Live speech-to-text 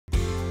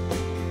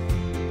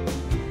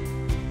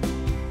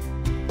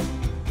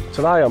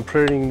Today I'm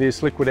pruning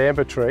this liquid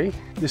amber tree.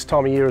 This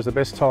time of year is the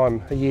best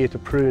time of year to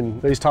prune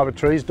these type of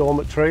trees,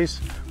 dormant trees.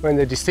 When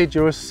they're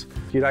deciduous,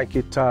 you don't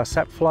get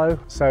sap flow,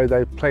 so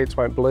the plants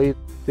won't bleed.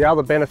 The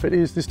other benefit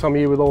is this time of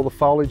year with all the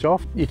foliage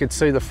off, you can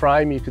see the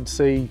frame, you can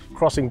see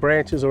crossing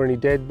branches or any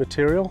dead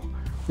material.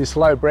 This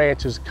low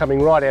branch is coming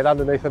right out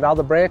underneath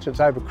another branch. It's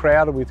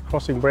overcrowded with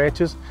crossing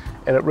branches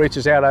and it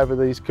reaches out over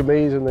these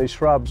camellias and these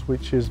shrubs,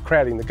 which is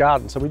crowding the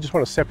garden. So we just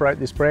want to separate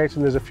this branch,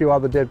 and there's a few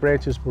other dead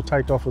branches we'll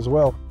take off as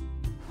well.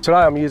 Today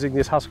I'm using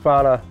this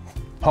Husqvarna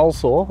pole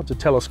saw. It's a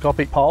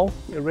telescopic pole.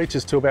 It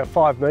reaches to about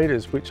 5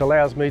 metres, which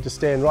allows me to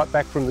stand right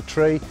back from the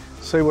tree,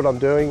 see what I'm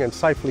doing and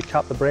safely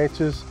cut the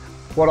branches.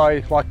 What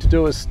I like to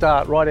do is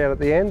start right out at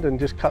the end and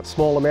just cut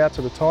small amounts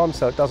at a time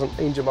so it doesn't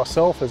injure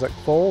myself as it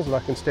falls and I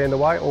can stand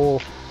away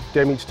or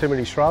damage too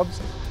many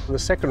shrubs. And the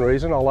second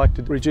reason, I like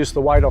to reduce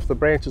the weight off the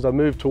branches. I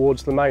move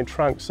towards the main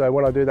trunk, so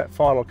when I do that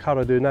final cut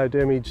I do no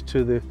damage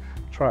to the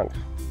trunk.